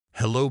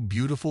Hello,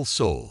 beautiful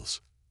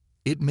souls.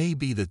 It may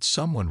be that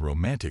someone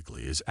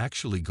romantically is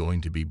actually going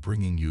to be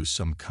bringing you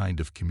some kind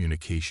of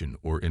communication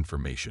or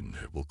information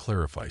that will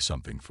clarify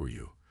something for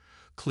you,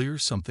 clear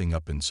something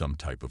up in some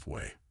type of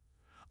way.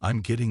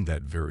 I'm getting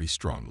that very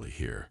strongly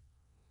here.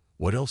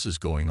 What else is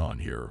going on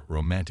here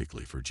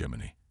romantically for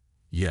Gemini?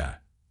 Yeah,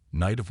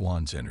 Knight of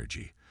Wands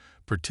energy,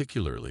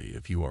 particularly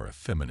if you are a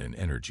feminine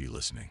energy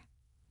listening.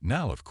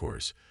 Now, of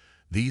course,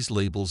 these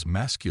labels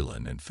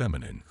masculine and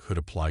feminine could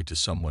apply to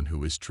someone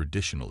who is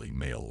traditionally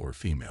male or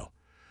female.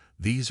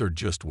 These are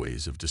just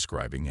ways of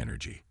describing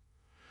energy.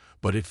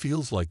 But it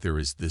feels like there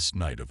is this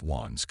Knight of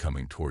Wands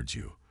coming towards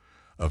you,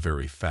 a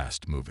very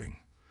fast-moving,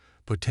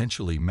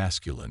 potentially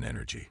masculine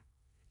energy.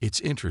 It's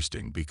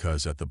interesting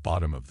because at the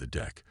bottom of the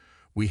deck,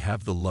 we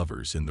have the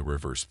Lovers in the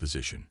reverse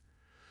position.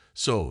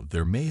 So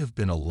there may have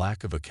been a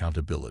lack of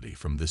accountability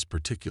from this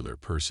particular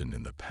person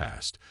in the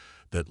past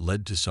that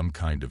led to some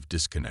kind of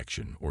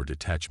disconnection or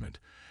detachment,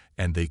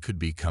 and they could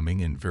be coming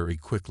in very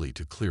quickly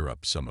to clear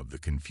up some of the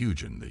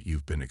confusion that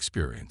you've been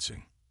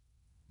experiencing.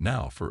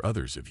 Now, for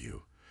others of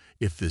you,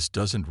 if this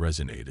doesn't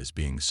resonate as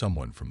being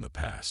someone from the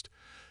past,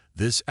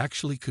 this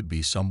actually could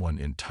be someone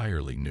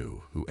entirely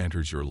new who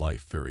enters your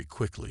life very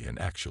quickly, and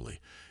actually,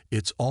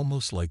 it's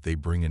almost like they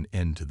bring an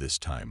end to this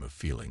time of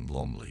feeling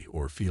lonely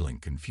or feeling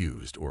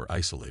confused or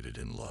isolated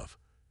in love.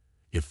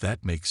 If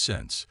that makes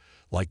sense,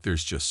 like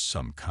there's just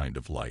some kind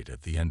of light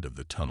at the end of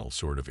the tunnel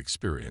sort of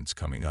experience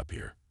coming up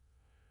here.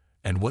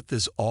 And what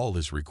this all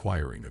is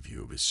requiring of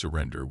you is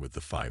surrender with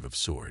the Five of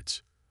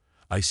Swords.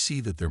 I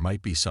see that there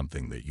might be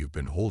something that you've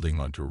been holding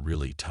onto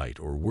really tight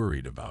or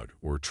worried about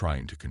or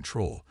trying to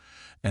control,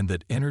 and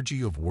that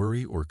energy of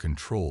worry or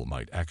control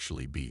might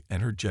actually be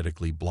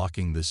energetically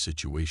blocking this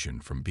situation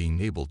from being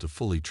able to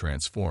fully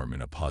transform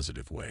in a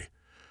positive way,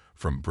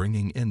 from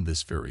bringing in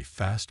this very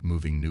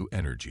fast-moving new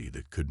energy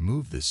that could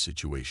move this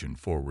situation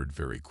forward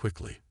very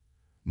quickly.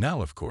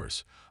 Now, of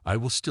course, I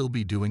will still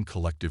be doing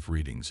collective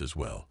readings as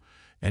well.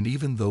 And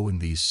even though in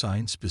these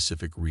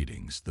sign-specific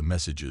readings the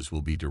messages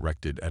will be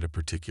directed at a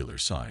particular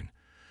sign,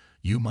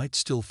 you might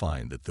still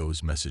find that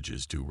those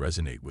messages do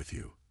resonate with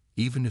you,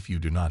 even if you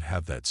do not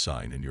have that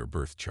sign in your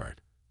birth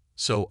chart.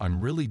 So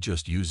I'm really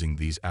just using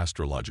these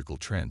astrological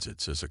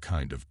transits as a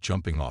kind of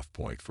jumping-off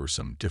point for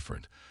some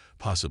different,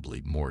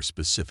 possibly more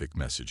specific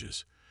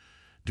messages.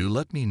 Do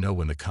let me know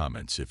in the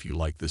comments if you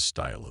like this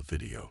style of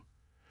video.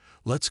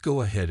 Let's go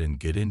ahead and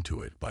get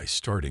into it by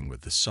starting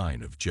with the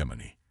sign of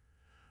Gemini.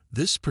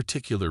 This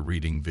particular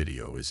reading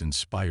video is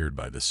inspired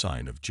by the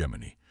sign of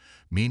Gemini,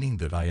 meaning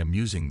that I am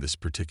using this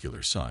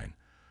particular sign,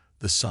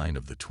 the sign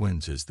of the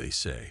twins as they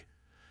say,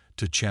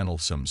 to channel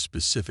some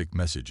specific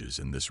messages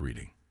in this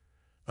reading.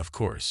 Of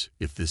course,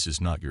 if this is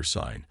not your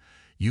sign,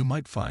 you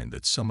might find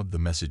that some of the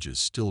messages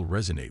still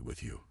resonate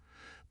with you.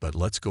 But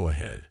let's go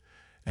ahead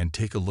and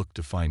take a look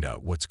to find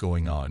out what's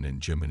going on in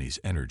Gemini's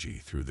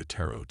energy through the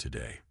tarot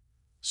today.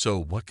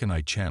 So what can I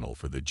channel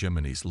for the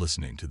Geminis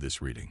listening to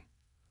this reading?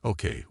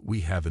 Okay,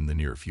 we have in the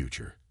near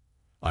future.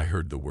 I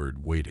heard the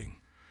word waiting.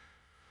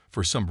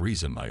 For some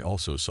reason, I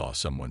also saw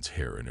someone's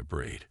hair in a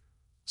braid.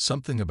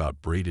 Something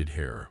about braided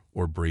hair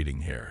or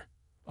braiding hair.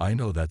 I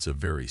know that's a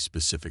very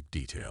specific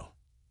detail.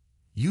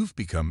 You've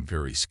become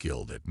very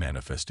skilled at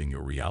manifesting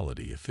your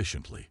reality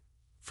efficiently.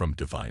 From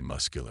Divine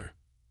Muscular.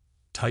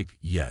 Type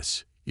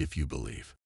yes if you believe.